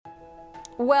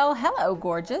Well, hello,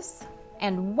 gorgeous,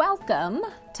 and welcome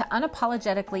to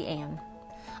Unapologetically Ann.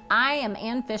 I am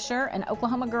Ann Fisher, an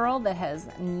Oklahoma girl that has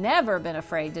never been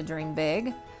afraid to dream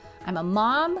big. I'm a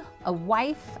mom, a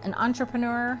wife, an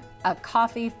entrepreneur, a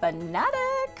coffee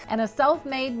fanatic, and a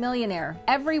self-made millionaire.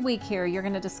 Every week here, you're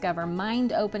going to discover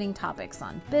mind-opening topics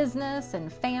on business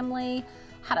and family,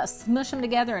 how to smush them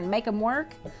together and make them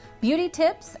work, beauty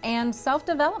tips, and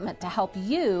self-development to help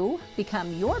you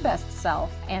become your best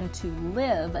self and to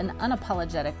live an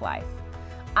unapologetic life.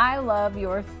 I love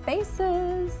your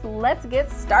faces. Let's get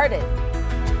started.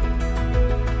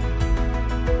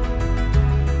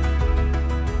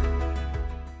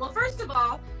 Well, first of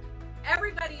all,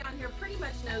 everybody on here pretty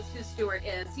much knows who Stuart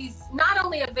is. He's not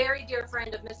only a very dear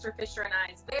friend of Mr. Fisher and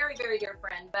I's, very, very dear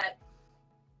friend, but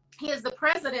he is the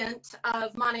president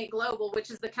of Monat Global, which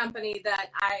is the company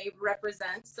that I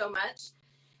represent so much.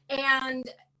 And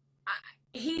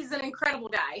he's an incredible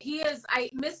guy. He is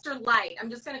Mr. Light. I'm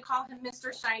just going to call him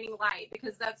Mr. Shining Light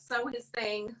because that's so his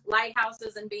thing,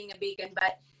 lighthouses and being a beacon.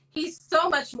 But he's so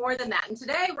much more than that. And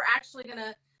today we're actually going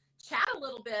to chat a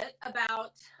little bit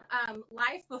about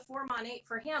life before Monat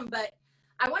for him. But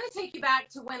I want to take you back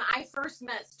to when I first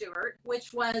met Stuart,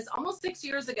 which was almost 6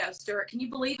 years ago. Stuart, can you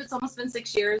believe it's almost been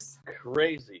 6 years?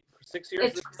 Crazy. 6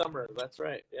 years this summer. That's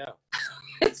right. Yeah.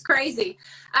 It's crazy.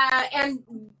 And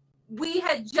we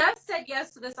had just said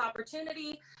yes to this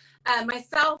opportunity.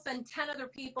 Myself and 10 other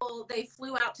people, they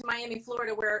flew out to Miami,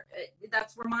 Florida, where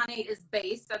that's where Monat is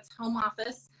based. That's home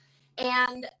office.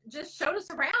 And just showed us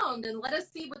around and let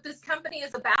us see what this company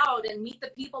is about and meet the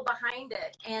people behind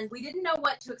it. And we didn't know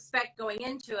what to expect going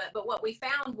into it, but what we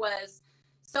found was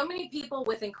so many people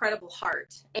with incredible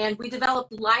heart. And we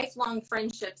developed lifelong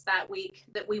friendships that week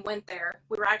that we went there.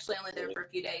 We were actually only there for a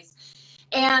few days.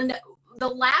 And the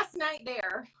last night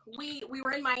there, we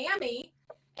were in Miami,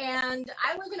 and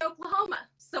I live in Oklahoma,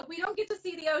 so we don't get to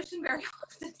see the ocean very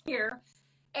often here.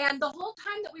 And the whole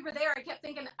time that we were there, I kept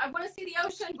thinking, I want to see the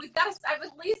ocean. I've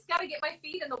at least got to get my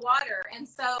feet in the water. And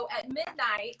so at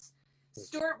midnight,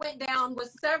 Stuart went down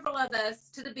with several of us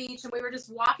to the beach, and we were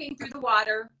just walking through the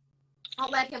water. I'll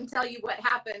let him tell you what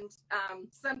happened.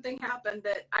 Something happened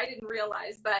that I didn't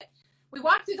realize, but we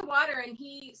walked through the water, and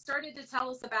he started to tell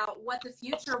us about what the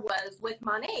future was with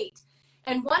Monat.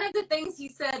 And one of the things he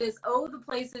said is, "Oh, the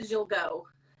places you'll go."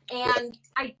 And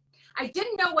I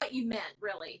didn't know what you meant,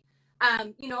 really.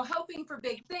 Hoping for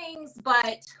big things,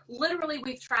 but literally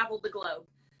we've traveled the globe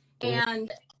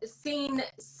and seen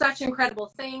such incredible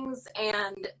things,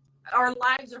 and our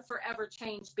lives are forever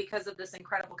changed because of this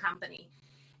incredible company.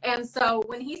 And so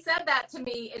when he said that to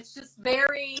me, it's just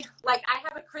very, like, I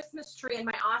have a Christmas tree in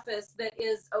my office that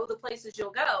is, "Oh, the places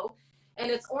you'll go."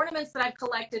 And it's ornaments that I've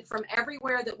collected from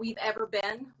everywhere that we've ever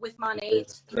been with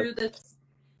Monat through this.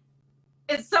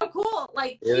 It's so cool.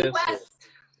 Like Key West.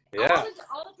 Yeah.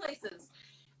 All the places.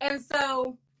 And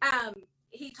so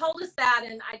he told us that,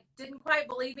 and I didn't quite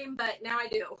believe him, but now I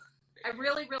do. I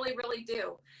really, really, really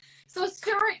do. So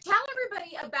Stuart, tell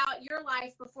everybody about your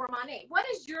life before Monat. What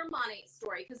is your Monat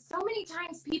story? Because so many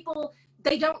times people,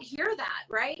 they don't hear that,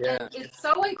 right? Yeah. And it's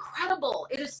so incredible.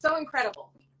 It is so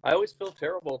incredible. I always feel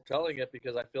terrible telling it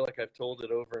because I feel like I've told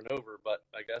it over and over, but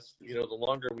I guess, the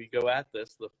longer we go at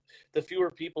this, the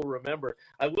fewer people remember.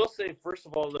 I will say, first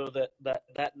of all, though,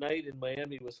 that night in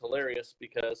Miami was hilarious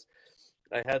because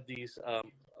I had these,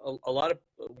 a lot of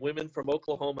women from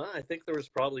Oklahoma. I think there was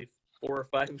probably 4 or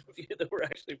 5 of you that were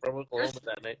actually from Oklahoma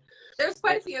that night. There's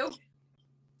quite a few.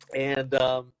 And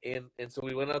so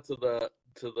we went out to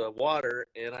the water,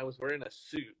 and I was wearing a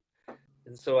suit.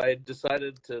 And so I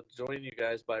decided to join you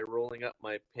guys by rolling up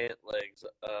my pant legs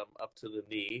up to the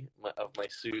knee of my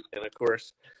suit. And, of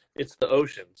course, it's the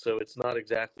ocean, so it's not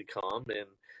exactly calm. And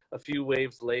a few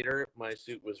waves later, my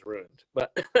suit was ruined.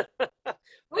 But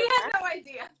we had no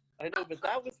idea. I know, but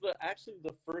that was actually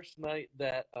the first night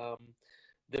that I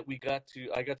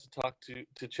got to talk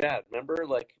to Chad. Remember,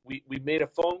 like we made a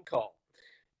phone call,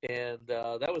 and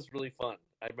that was really fun.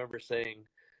 I remember saying,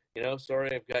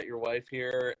 "Sorry, I've got your wife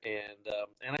here," and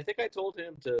I think I told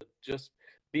him to just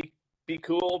be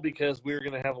cool because we were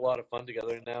going to have a lot of fun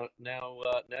together. And now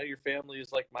your family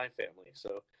is like my family.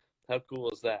 So how cool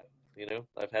is that?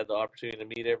 I've had the opportunity to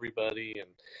meet everybody and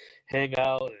hang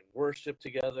out and worship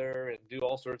together and do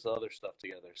all sorts of other stuff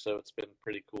together. So it's been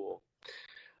pretty cool.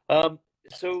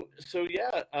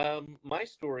 My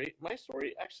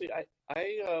story actually,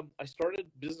 I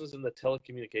started business in the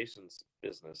telecommunications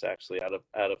business actually out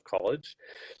of college.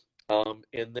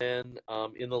 And then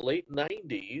in the late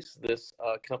 90s, this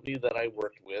company that I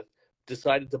worked with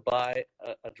decided to buy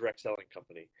a direct selling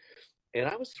company. And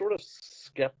I was sort of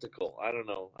skeptical. I don't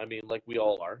know. I mean, like we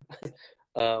all are.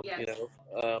 Yes.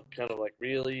 Kind of like,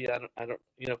 really, I don't,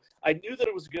 I knew that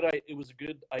it was a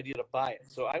good idea to buy it,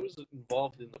 so I was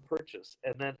involved in the purchase.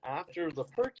 And then after the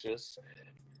purchase,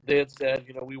 they had said,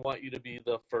 we want you to be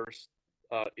the first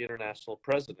international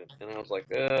president, and I was like,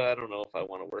 I don't know if I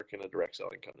want to work in a direct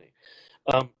selling company.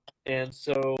 And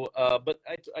so, but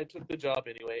I took the job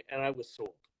anyway, and I was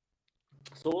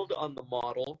sold on the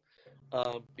model,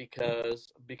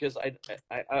 because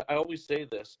I always say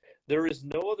this: there is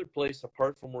no other place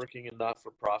apart from working in not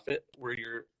for profit where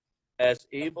you're as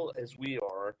able as we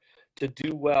are to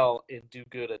do well and do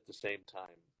good at the same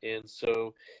time. And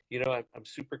so, I'm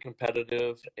super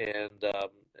competitive and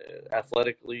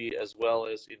athletically as well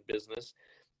as in business.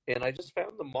 And I just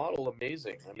found the model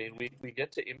amazing. I mean, we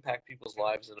get to impact people's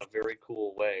lives in a very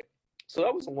cool way. So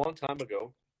that was a long time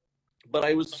ago, but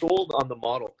I was sold on the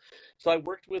model. So I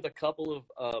worked with a couple of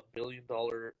 $1 billion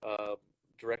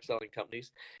direct selling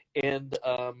companies, and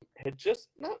had just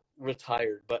not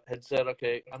retired, but had said,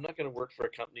 okay, I'm not going to work for a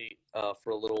company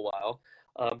for a little while.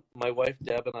 My wife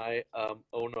Deb and I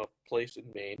own a place in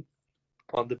Maine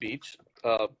on the beach,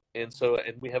 and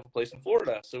we have a place in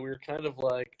Florida. So we were kind of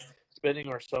like spending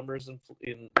our summers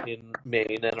in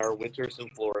Maine and our winters in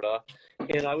Florida.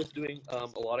 And I was doing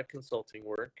a lot of consulting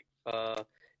work.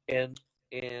 And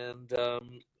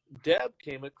Deb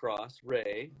came across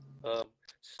Ray,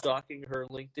 stalking her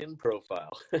LinkedIn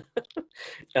profile.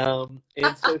 And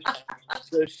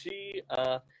so she,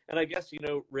 and I guess,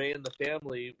 Ray and the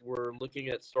family were looking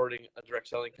at starting a direct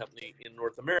selling company in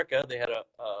North America. They had a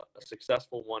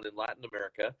successful one in Latin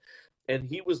America, and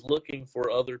he was looking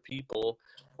for other people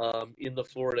in the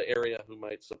Florida area who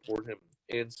might support him.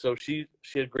 And so she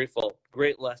had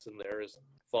great lesson there as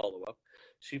follow up.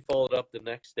 She followed up the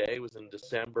next day. It was in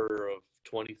December of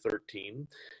 2013,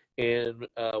 and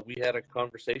we had a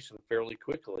conversation fairly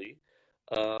quickly.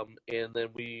 And then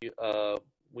we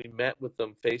met with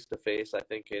them face to face, I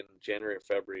think in January of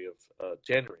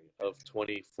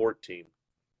 2014,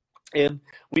 and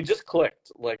we just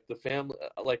clicked. Like the family,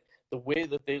 like the way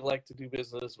that they like to do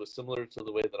business was similar to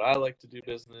the way that I like to do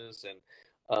business, and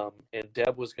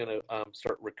Deb was going to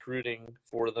start recruiting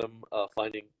for them,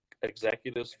 finding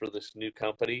executives for this new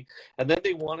company. And then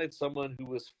they wanted someone who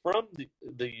was from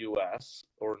the US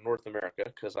or North America,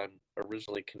 because I'm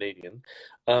originally Canadian,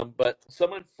 but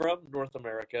someone from North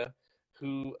America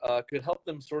who could help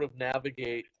them sort of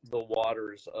navigate the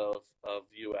waters of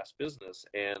US business.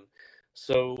 And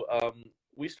so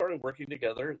we started working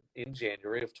together in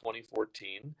January of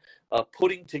 2014,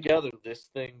 putting together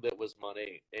this thing that was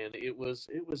Monat. And it was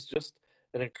just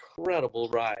an incredible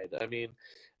ride. I mean,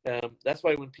 that's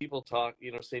why when people talk,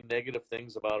 say negative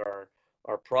things about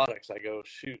our products, I go,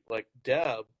 shoot, like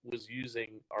Deb was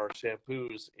using our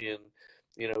shampoos in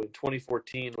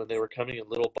 2014 when they were coming in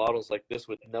little bottles like this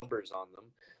with numbers on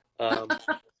them.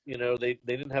 They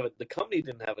didn't have it. The company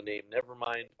didn't have a name. Never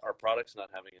mind our products not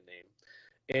having a name.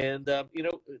 And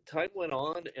time went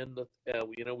on, and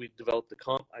we developed the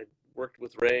comp. I worked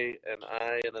with Ray and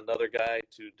another guy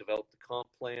to develop the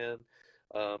comp plan.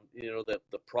 That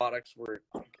the products were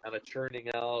kind of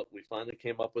churning out. We finally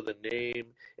came up with a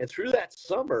name, and through that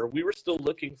summer, we were still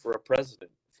looking for a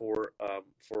president for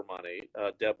Monat.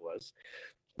 Deb was.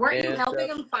 Weren't you helping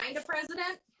him find a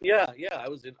president? Yeah. I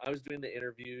was doing the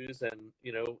interviews and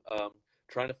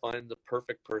trying to find the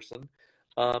perfect person.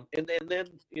 And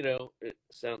then it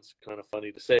sounds kind of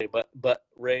funny to say, but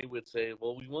Ray would say,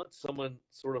 well, we want someone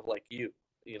sort of like you.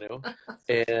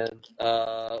 And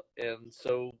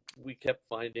so we kept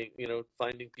finding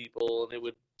people, and it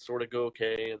would sort of go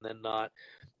okay and then not.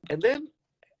 And then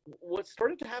what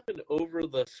started to happen over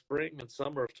the spring and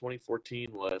summer of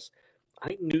 2014 was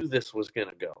I knew this was going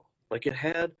to go. Like it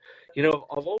had, I've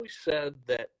always said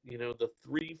that, the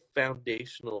three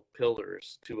foundational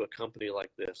pillars to a company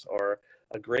like this are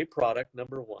a great product,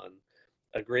 number one,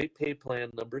 a great pay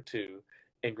plan, number two,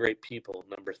 and great people,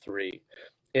 number three.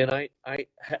 And I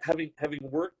having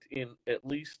worked in at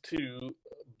least $2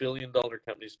 billion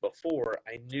companies before,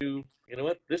 I knew,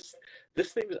 what, this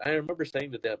thing, I remember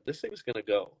saying to Deb, this thing's going to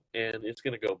go, and it's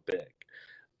going to go big.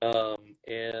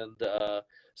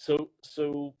 So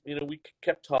we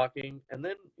kept talking, and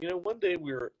then, one day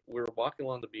we were walking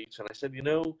along the beach, and I said,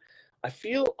 I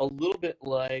feel a little bit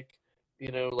like,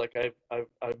 like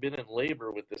I've been in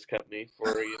labor with this company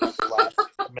for, the last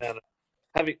amount of,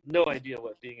 having no idea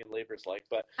what being in labor is like,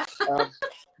 but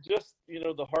just,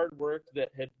 the hard work that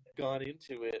had gone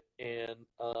into it. And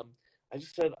I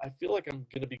just said, I feel like I'm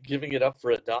going to be giving it up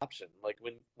for adoption. Like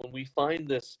when we find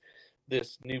this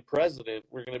new president,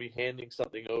 we're going to be handing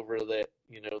something over that,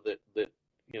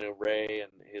 Ray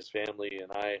and his family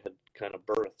and I had kind of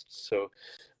birthed. So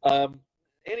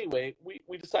anyway,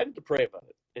 we decided to pray about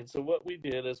it. And so what we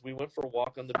did is we went for a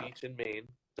walk on the beach in Maine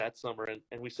that summer,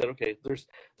 and we said, okay,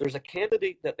 there's a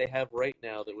candidate that they have right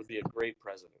now that would be a great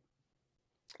president.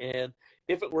 And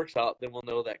if it works out, then we'll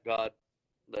know that God,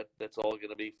 that's all going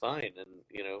to be fine. And,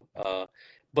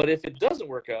 but if it doesn't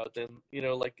work out, then,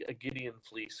 like a Gideon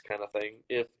fleece kind of thing,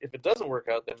 if it doesn't work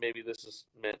out, then maybe this is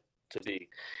meant to be.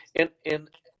 And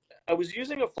I was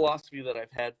using a philosophy that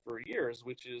I've had for years,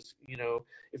 which is,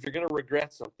 if you're going to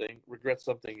regret something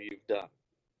you've done.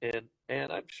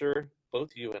 And I'm sure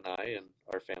both you and I and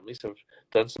our families have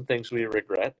done some things we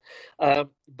regret.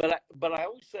 But I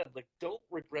always said, like, don't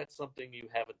regret something you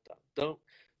haven't done.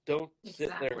 Don't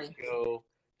sit there and go,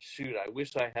 shoot, I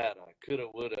wish I had, I coulda,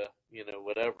 woulda,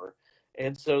 whatever.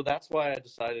 And so that's why I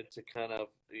decided to kind of,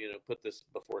 put this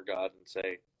before God and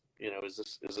say,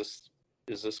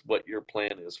 is this what your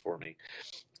plan is for me?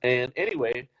 And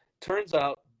anyway, turns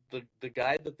out the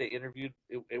guy that they interviewed,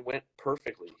 it went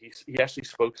perfectly. He actually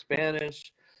spoke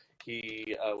Spanish.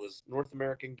 He was North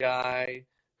American guy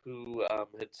who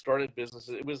had started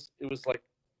businesses. It was like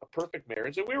a perfect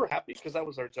marriage, and we were happy because that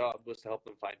was our job, was to help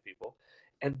them find people.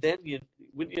 And then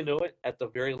wouldn't you know it, at the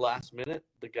very last minute,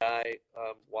 the guy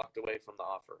walked away from the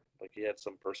offer. Like he had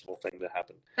some personal thing that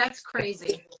happened. That's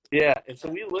crazy. Yeah, and so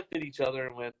we looked at each other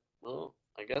and went, well,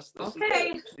 I guess this is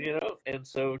it, and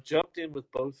so jumped in with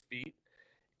both feet.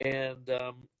 And,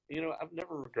 I've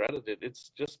never regretted it.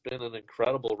 It's just been an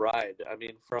incredible ride. I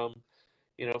mean, from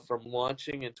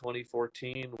launching in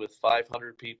 2014 with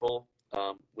 500 people,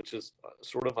 which is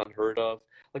sort of unheard of.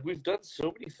 Like, we've done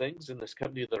so many things in this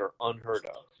company that are unheard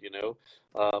of,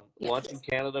 Launching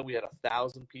Canada, we had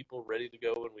 1,000 people ready to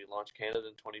go when we launched Canada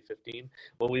in 2015.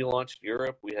 When we launched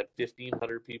Europe, we had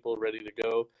 1,500 people ready to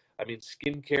go. I mean,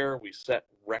 skincare, we set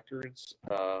records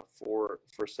for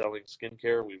selling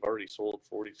skincare. We've already sold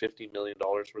 $40-50 million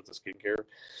worth of skincare.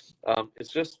 It's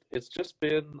just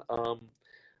been, I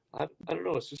don't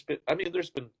know. It's just been, I mean, there's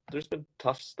been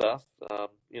tough stuff,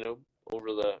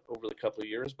 over the couple of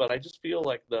years, but I just feel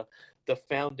like the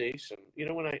foundation,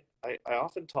 when I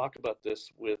often talk about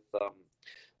this with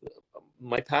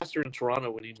my pastor in Toronto,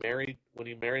 when he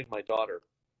married my daughter,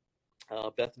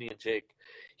 Bethany and Jake,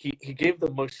 he gave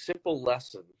the most simple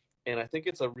lesson, and I think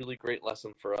it's a really great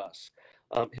lesson for us.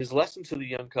 His lesson to the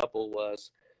young couple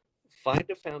was, find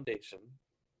a foundation.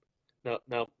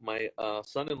 Now my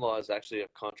son-in-law is actually a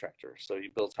contractor, so he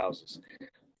builds houses.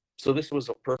 So this was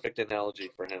a perfect analogy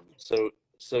for him. So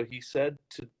he said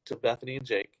to Bethany and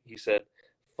Jake, he said,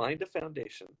 find a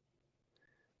foundation,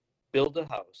 build a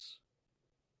house,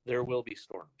 there will be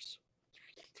storms.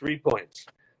 3 points.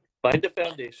 Find a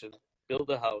foundation, build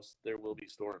a house, there will be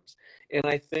storms. And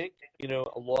I think,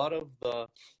 a lot of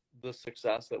the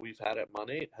success that we've had at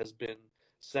Monat has been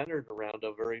centered around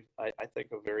a very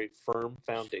firm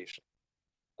foundation.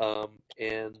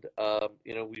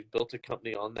 We've built a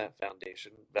company on that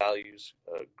foundation, values,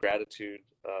 gratitude,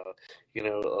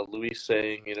 Luis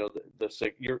saying,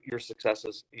 your success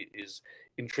is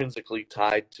intrinsically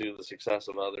tied to the success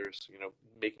of others,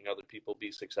 making other people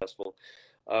be successful.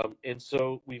 And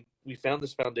so we found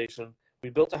this foundation. We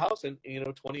built a house, and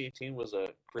 2018 was a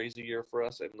crazy year for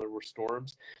us, and there were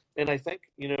storms. And I think,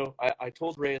 I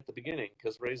told Ray at the beginning,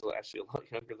 because Ray's actually a lot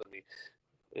younger than me.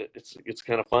 It's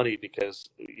kind of funny because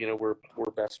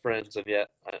we're best friends, and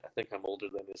yet I think I'm older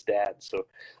than his dad. So,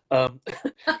 and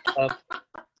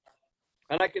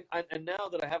now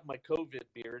that I have my COVID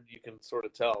beard, you can sort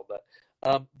of tell. But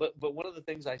one of the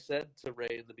things I said to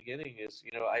Ray in the beginning is,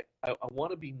 I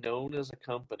want to be known as a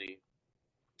company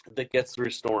that gets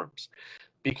through storms,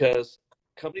 because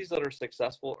companies that are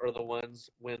successful are the ones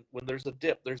when there's a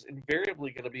dip, there's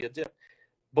invariably going to be a dip,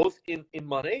 both in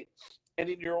Monat and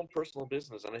in your own personal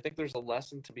business. And I think there's a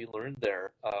lesson to be learned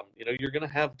there. You're going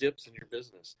to have dips in your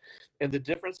business, and the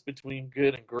difference between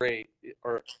good and great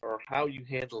are how you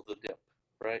handle the dip,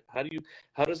 right? How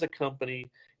does a company,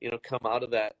 come out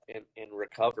of that and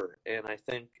recover? And I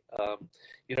think,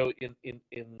 in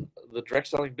the direct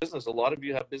selling business, a lot of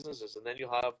you have businesses, and then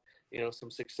you'll have,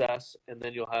 some success, and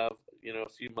then you'll have, a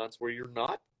few months where you're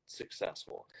not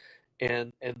successful.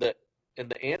 And the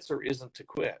answer isn't to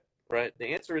quit. Right. The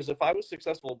answer is, if I was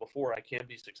successful before, I can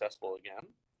be successful again.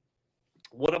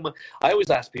 I always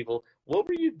ask people, what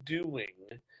were you doing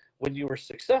when you were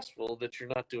successful that you're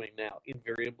not doing now?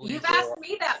 Invariably. You've asked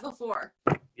me that before.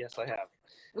 Yes, I have.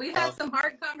 We've had some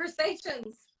hard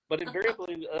conversations. But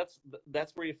invariably,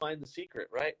 that's where you find the secret,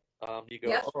 right? You go,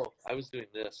 yep. Oh, I was doing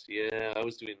this. Yeah, I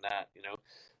was doing that,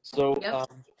 So, yep.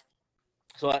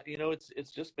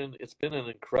 It's been an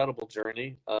incredible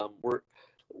journey.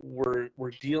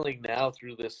 we're dealing now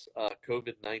through this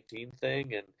COVID-19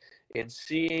 thing, and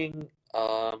seeing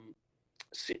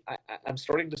I'm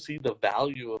starting to see the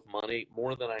value of money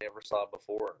more than I ever saw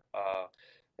before,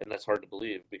 and that's hard to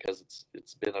believe because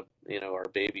it's been our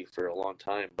baby for a long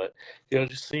time. But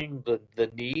just seeing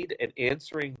the need and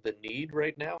answering the need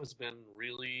right now has been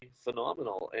really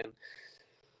phenomenal. And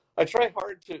I try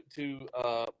hard to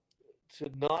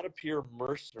not appear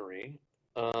mercenary.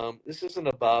 This isn't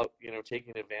about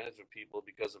taking advantage of people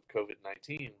because of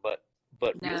COVID-19, but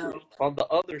No. really on the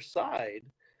other side,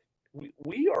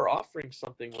 we are offering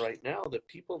something right now that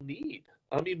people need.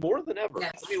 I mean, more than ever.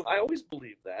 Yes. I mean, I always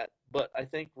believe that, but I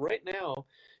think right now,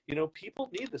 people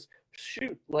need this.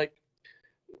 Shoot, like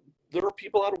there are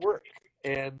people out of work,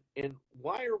 and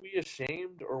why are we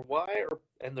ashamed, or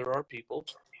and there are people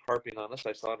harping on us.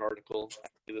 I saw an article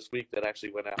this week that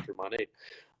actually went after Monet,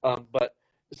 but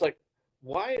it's like,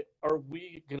 why are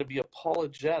we going to be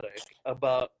apologetic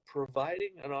about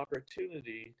providing an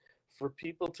opportunity for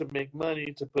people to make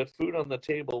money, to put food on the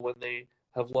table when they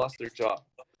have lost their job?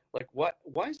 Like,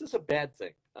 why is this a bad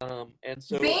thing? And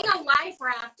so being a life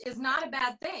raft is not a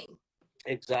bad thing.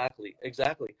 Exactly.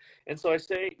 And so I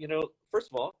say, first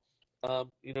of all,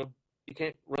 you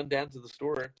can't run down to the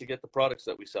store to get the products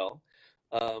that we sell.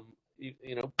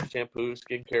 Shampoo,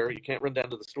 skincare, you can't run down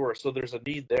to the store. So there's a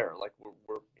need there. Like we're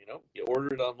you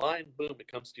order it online, boom, it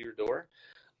comes to your door.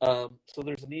 So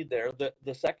there's a need there.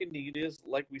 The second need is,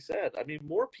 like we said, I mean,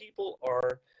 more people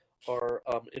are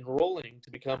enrolling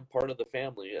to become part of the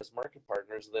family as market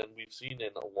partners than we've seen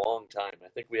in a long time. I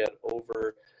think we had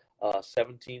over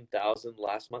 17,000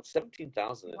 last month,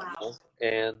 17,000. Wow.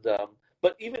 And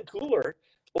but even cooler,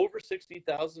 over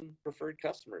 60,000 preferred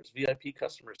customers, VIP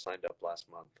customers signed up last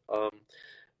month.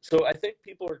 So I think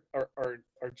people are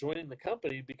joining the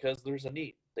company because there's a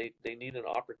need. They need an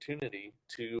opportunity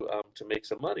to make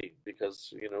some money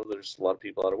because there's a lot of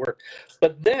people out of work.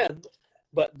 But then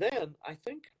I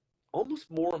think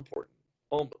almost more important,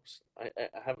 I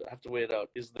have to weigh it out,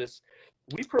 is this: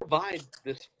 we provide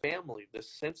this family,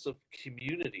 this sense of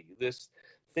community, this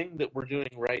thing that we're doing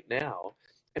right now,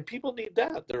 and people need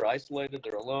that. They're isolated,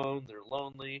 they're alone, they're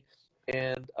lonely,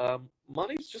 and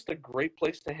money's just a great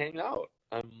place to hang out.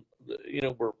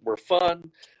 We're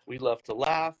fun. We love to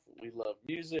laugh. We love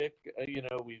music.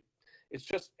 It's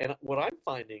just, and what I'm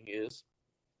finding is,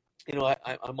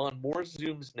 I'm on more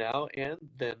Zooms now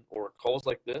or calls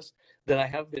like this than I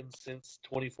have been since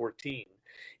 2014.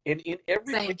 And in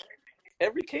every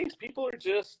case, people are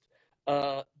just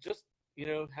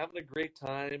having a great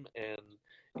time and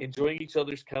enjoying each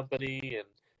other's company and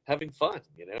having fun.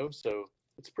 So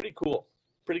it's pretty cool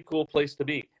place to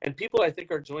be. And people, I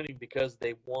think, are joining because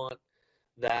they want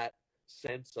that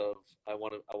sense of, I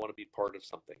want to be part of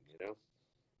something,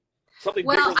 something.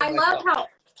 Well,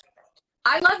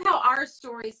 I love how our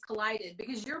stories collided,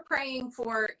 because you're praying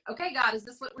for, okay, God, is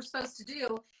this what we're supposed to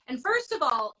do? And first of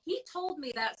all, he told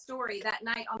me that story that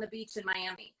night on the beach in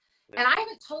Miami. And I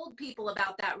haven't told people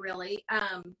about that really.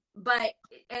 But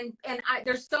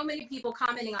there's so many people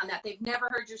commenting on that. They've never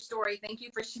heard your story. Thank you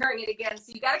for sharing it again.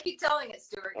 So you got to keep telling it,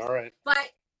 Stuart. All right.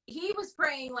 But he was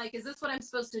praying like, is this what I'm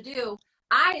supposed to do?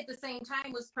 I, at the same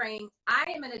time, was praying, I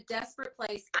am in a desperate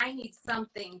place. I need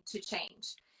something to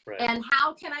change. Right. And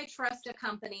how can I trust a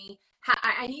company?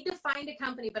 I need to find a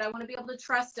company, but I want to be able to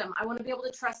trust them. I want to be able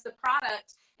to trust the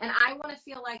product. And I want to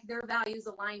feel like their values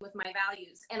align with my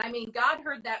values. And I mean, God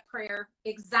heard that prayer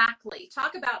exactly.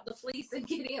 Talk about the fleece and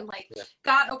Gideon, like, yeah.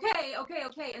 God, okay.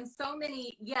 And so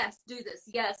many, yes, do this.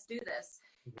 Yes, do this.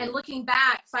 Mm-hmm. And looking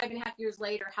back 5.5 years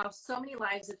later, how so many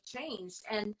lives have changed.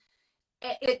 And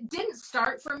it didn't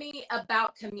start for me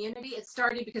about community. It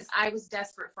started because I was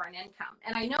desperate for an income.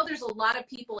 And I know there's a lot of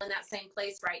people in that same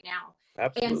place right now.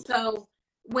 Absolutely. And so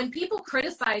when people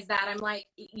criticize that, I'm like,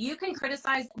 you can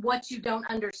criticize what you don't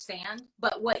understand,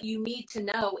 but what you need to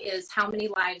know is how many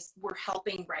lives we're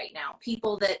helping right now.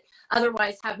 People that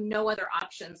otherwise have no other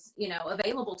options,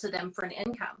 available to them for an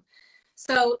income.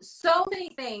 So many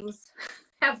things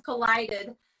have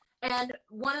collided. And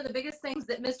one of the biggest things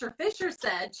that Mr. Fisher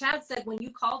said, Chad said, when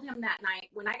you called him that night,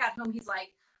 when I got home, he's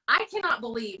like, I cannot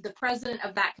believe the president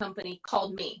of that company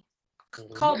called me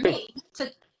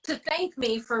to thank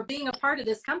me for being a part of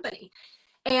this company.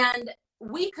 And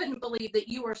we couldn't believe that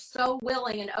you were so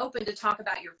willing and open to talk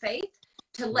about your faith,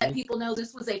 to let people know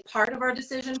this was a part of our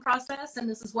decision process. And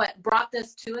this is what brought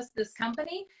this to us, this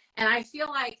company. And I feel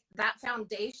like that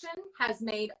foundation has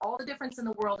made all the difference in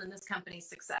the world in this company's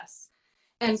success.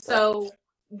 And so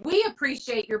we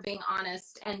appreciate your being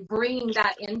honest and bringing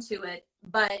that into it.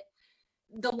 But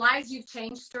the lives you've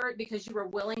changed, Stuart, because you were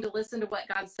willing to listen to what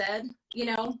God said,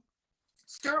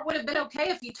 Stuart would have been okay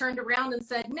if you turned around and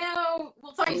said, no,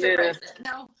 we'll find your Yeah. president.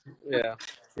 No.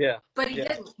 Yeah. But he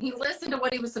didn't. He listened to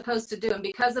what he was supposed to do. And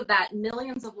because of that,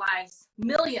 millions of lives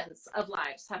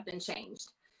have been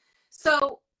changed.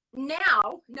 So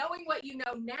now, knowing what you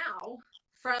know now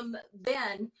from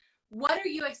then, what are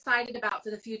you excited about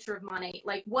for the future of Monat?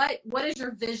 Like, what is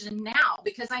your vision now?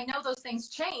 Because I know those things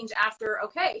change after,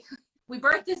 okay, we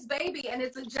birthed this baby and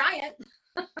it's a giant.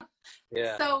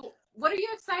 Yeah. So what are you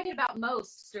excited about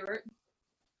most, Stuart?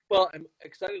 Well, I'm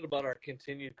excited about our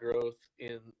continued growth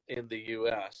in the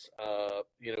U.S.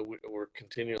 You know, we're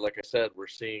continuing, like I said, we're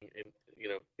seeing,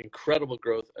 incredible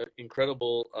growth, an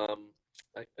incredible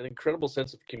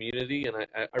sense of community, and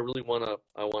I really want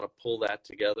to pull that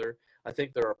together. I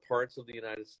think there are parts of the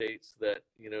United States that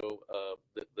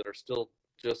that are still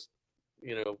just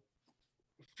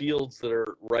fields that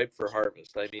are ripe for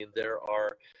harvest. I mean, there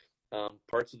are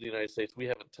parts of the United States we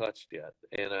haven't touched yet,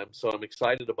 and I'm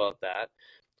excited about that.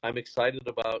 I'm excited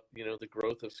about the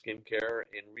growth of skincare,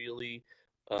 and really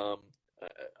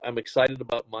I'm excited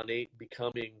about Monat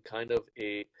becoming kind of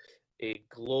a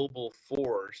global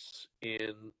force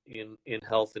in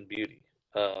health and beauty.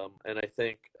 And I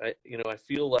think I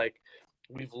feel like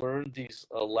we've learned these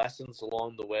lessons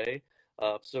along the way.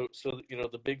 So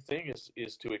the big thing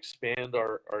is to expand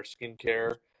our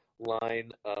skincare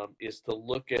line, is to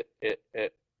look at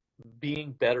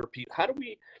being better people. How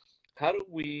do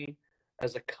we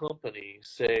as a company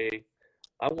say,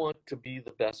 I want to be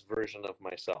the best version of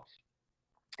myself?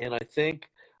 And I think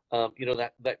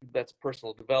that's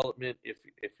personal development. If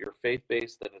you're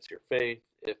faith-based, then it's your faith.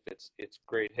 If it's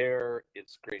great hair,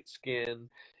 it's great skin,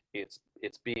 it's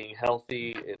being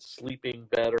healthy, it's sleeping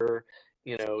better,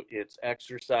 it's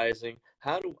exercising.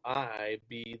 How do I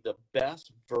be the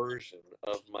best version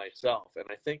of myself? And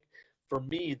I think for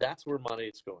me, that's where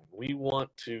Monat's going. We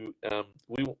want to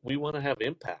we want to have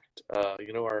impact.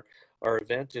 Our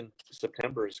event in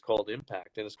September is called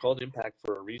Impact, and it's called Impact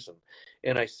for a reason.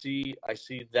 And I see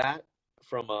that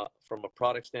from a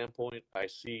product standpoint. I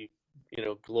see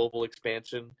global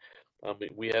expansion.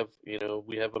 We have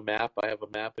a map. I have a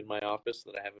map in my office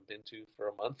that I haven't been to for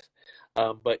a month.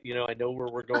 But I know where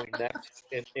we're going next,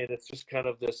 and it's just kind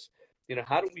of this.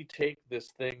 How do we take this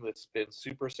thing that's been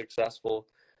super successful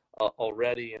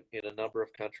already in a number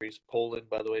of countries? Poland,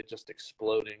 by the way, just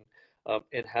exploding.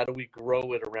 And how do we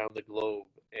grow it around the globe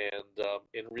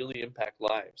and really impact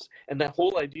lives? And that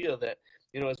whole idea that,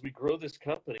 as we grow this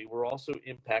company, we're also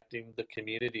impacting the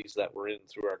communities that we're in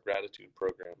through our gratitude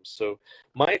programs. So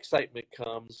my excitement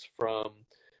comes from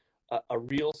a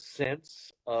real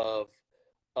sense of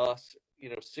us,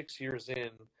 6 years in,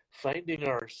 finding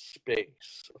our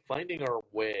space, finding our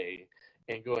way,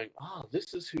 and going,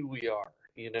 this is who we are,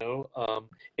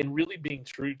 and really being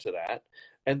true to that.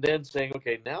 And then saying,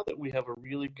 okay, now that we have a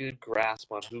really good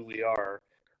grasp on who we are,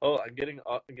 I'm getting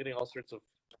all sorts of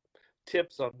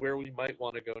tips on where we might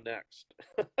want to go next.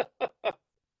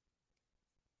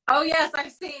 Oh yes,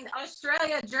 I've seen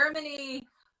Australia, Germany.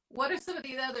 What are some of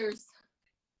the others?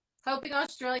 Hoping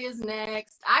Australia's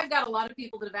next. I've got a lot of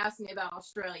people that have asked me about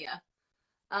Australia.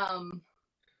 I've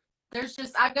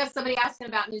got somebody asking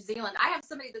about New Zealand. I have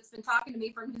somebody that's been talking to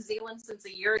me from New Zealand since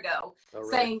a year ago,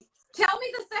 saying, tell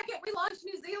me the second we launch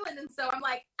New Zealand. And so I'm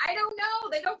like, I don't know.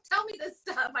 They don't tell me this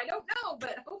stuff. I don't know,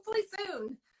 but hopefully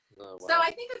soon. Oh, wow. So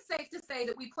I think it's safe to say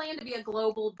that we plan to be a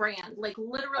global brand, like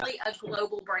literally a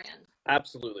global brand.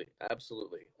 Absolutely.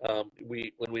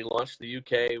 When we launched the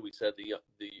UK, we said the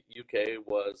UK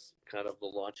was kind of the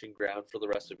launching ground for the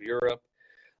rest of Europe.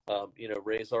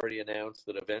 Ray's already announced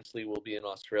that eventually we'll be in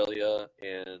Australia,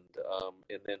 and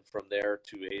then from there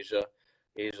to Asia.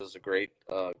 Asia's a great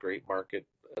market,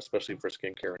 especially for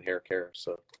skincare and hair care.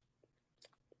 So,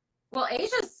 well,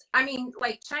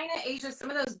 like China, Asia, some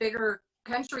of those bigger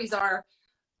countries are,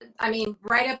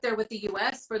 right up there with the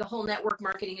U.S. for the whole network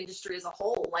marketing industry as a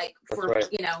whole, like for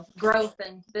growth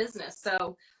and business.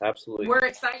 So, absolutely, we're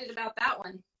excited about that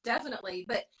one, definitely.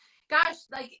 But gosh,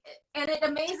 and it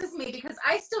amazes me because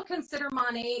I still consider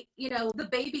Monat, the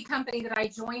baby company that I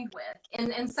joined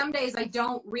with, and some days I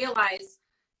don't realize,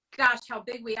 gosh, how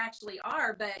big we actually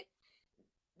are. But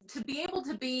to be able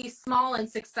to be small and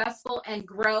successful and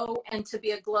grow and to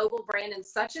be a global brand in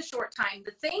such a short time,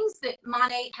 the things that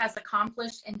Monat has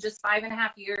accomplished in just 5.5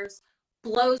 years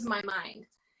blows my mind.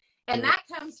 And that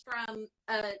comes from,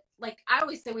 like I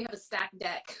always say, we have a stacked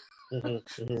deck.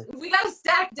 We got a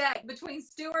stacked deck between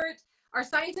Stuart, our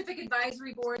scientific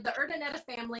advisory board, the Urdaneta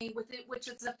family, which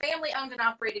is a family-owned and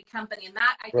operated company. And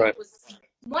that, I think, was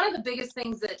one of the biggest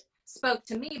things that spoke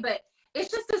to me. But it's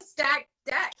just a stacked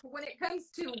deck when it comes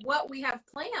to what we have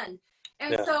planned.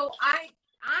 And so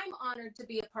I'm honored to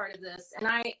be a part of this. And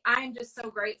I'm just so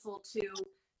grateful to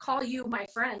call you my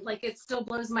friend. Like, it still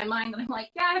blows my mind that I'm like,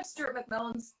 yeah, I have Stuart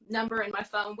McMillan's number in my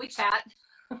phone. We chat.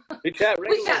 We chat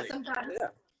regularly. We chat sometimes.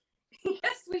 Yeah.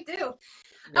 Yes, we do.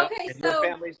 Yeah. Okay, and so your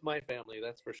family's my family,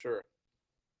 that's for sure.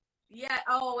 yeah.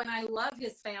 Oh, and I love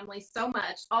his family so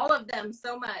much. All of them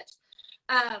so much.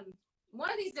 One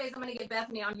of these days I'm going to get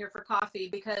Bethany on here for coffee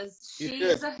because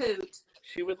she's a hoot.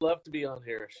 She would love to be on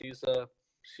here. She's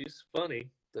funny,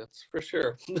 that's for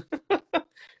sure.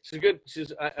 She's good.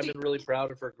 I've been really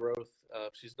proud of her growth.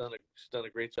 She's done a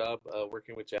great job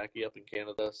working with Jackie up in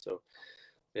Canada. So,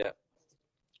 yeah.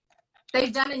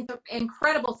 They've done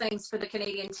incredible things for the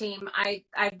Canadian team.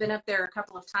 I've been up there a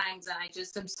couple of times, and I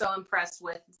just am so impressed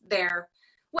with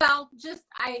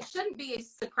I shouldn't be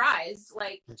surprised.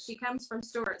 Like, she comes from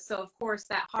Stuart, so of course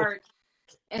that heart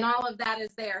and all of that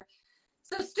is there.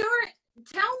 So Stuart,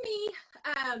 tell me,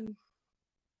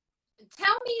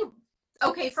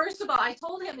 okay, first of all, I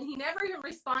told him and he never even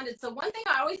responded. So one thing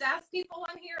I always ask people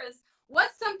on here is,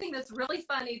 what's something that's really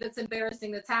funny, that's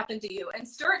embarrassing, that's happened to you? And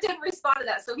Stuart didn't respond to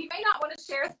that. So he may not want to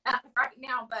share that right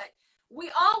now, but we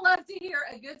all love to hear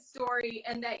a good story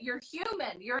and that you're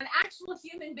human. You're an actual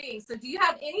human being. So do you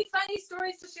have any funny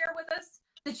stories to share with us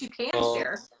that you can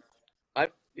share?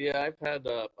 I've had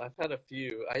a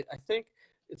few. I think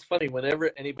it's funny,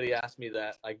 whenever anybody asks me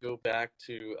that, I go back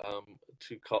to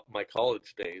my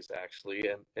college days, actually,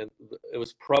 and it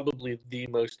was probably the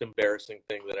most embarrassing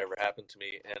thing that ever happened to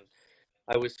me. And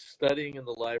I was studying in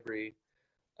the library,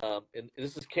 and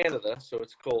this is Canada, so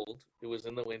it's cold. It was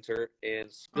in the winter,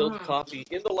 and spilled coffee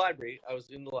in the library. I was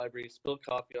in the library, spilled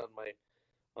coffee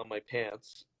on my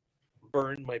pants,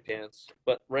 burned my pants,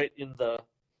 but right in the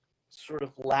sort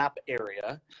of lap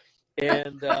area.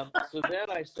 And so then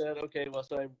I said, okay, well,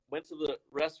 so I went to the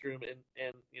restroom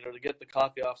and to get the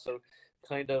coffee off, so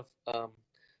kind of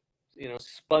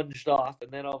sponged off,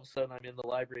 and then all of a sudden I'm in the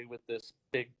library with this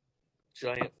big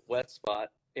giant wet spot.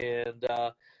 And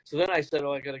so then I said,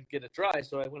 oh, I gotta get it dry.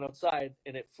 So I went outside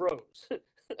and it froze.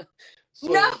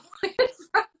 No.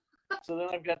 So then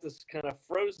I've got this kind of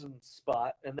frozen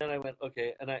spot, and then I went,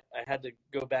 okay, and I had to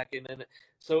go back in. And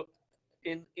so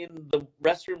in the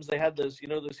restrooms, they had those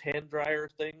hand dryer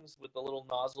things with the little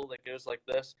nozzle that goes like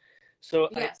this. So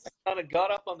yes. I kind of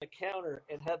got up on the counter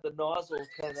and had the nozzle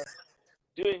kind of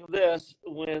doing this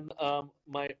when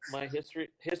my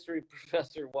history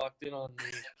professor walked in on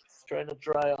me trying to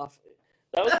dry off.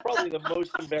 That was probably the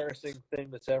most embarrassing thing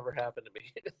that's ever happened to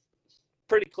me.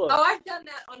 Pretty close. Oh, I've done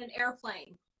that on an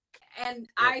airplane, and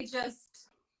yeah.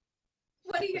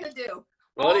 What are you gonna do?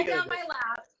 Roll down my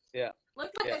lap. Yeah.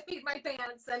 Looked like I peed my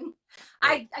pants, and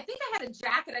I think I had a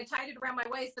jacket. I tied it around my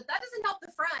waist, but that doesn't help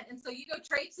the front, and so you go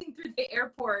traipsing through the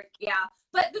airport. Yeah,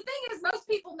 but the thing is, most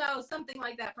people know something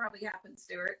like that probably happened,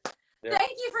 Stuart. Yeah.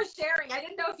 Thank you for sharing. I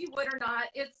didn't know if you would or not.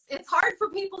 It's hard for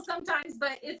people sometimes,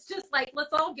 but it's just like,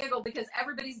 let's all giggle because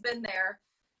everybody's been there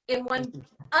in one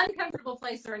uncomfortable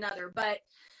place or another. But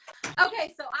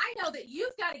okay, so I know that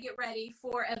you've got to get ready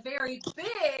for a very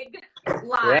big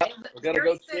live. I gotta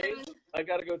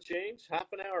go change. Half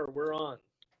an hour, we're on.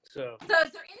 So is there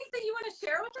anything you want to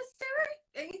share with us, Stuart?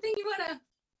 Anything you want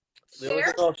to share? The only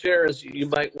thing I'll share is you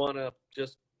might want to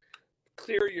just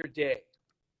clear your day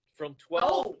from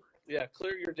 12. Oh. Yeah,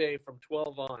 clear your day from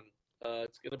 12 on.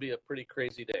 It's going to be a pretty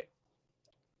crazy day.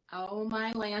 Oh,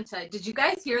 my Lanta. Did you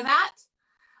guys hear that?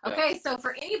 Okay, so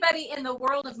for anybody in the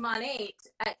world of Monat,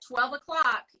 at 12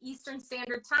 o'clock Eastern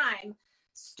Standard Time,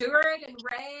 Stuart and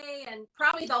Ray and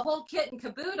probably the whole kit and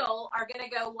caboodle are going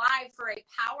to go live for a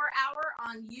power hour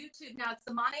on YouTube. Now, it's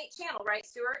the Monat channel, right,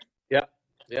 Stuart? Yep.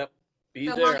 Be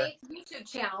there. Monat's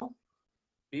YouTube channel.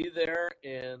 Be there,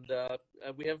 and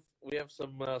we have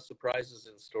some surprises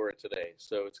in store today,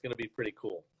 so it's going to be pretty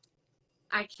cool.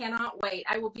 I cannot wait.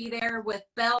 I will be there with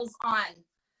bells on.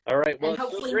 All right. Well, and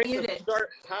hopefully muted.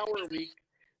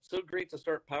 So great to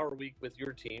start Power Week with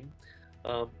your team.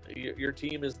 Your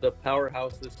team is the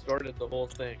powerhouse that started the whole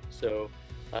thing. So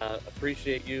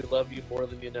appreciate you, love you more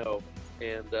than you know,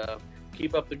 and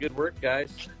keep up the good work,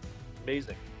 guys.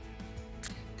 Amazing.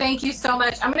 Thank you so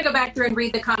much. I'm going to go back through and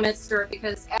read the comments, Stuart,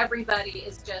 because everybody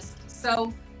is just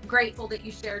so grateful that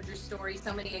you shared your story.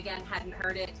 So many, again, hadn't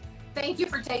heard it. Thank you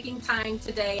for taking time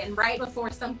today. And right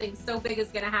before something so big is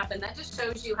going to happen, that just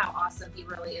shows you how awesome he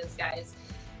really is, guys.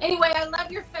 Anyway, I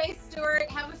love your face,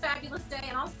 Stuart. Have a fabulous day,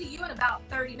 and I'll see you in about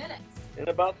 30 minutes. In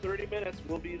about 30 minutes,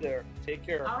 we'll be there. Take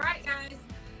care. All right, guys.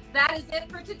 That is it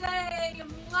for today.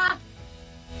 Mwah.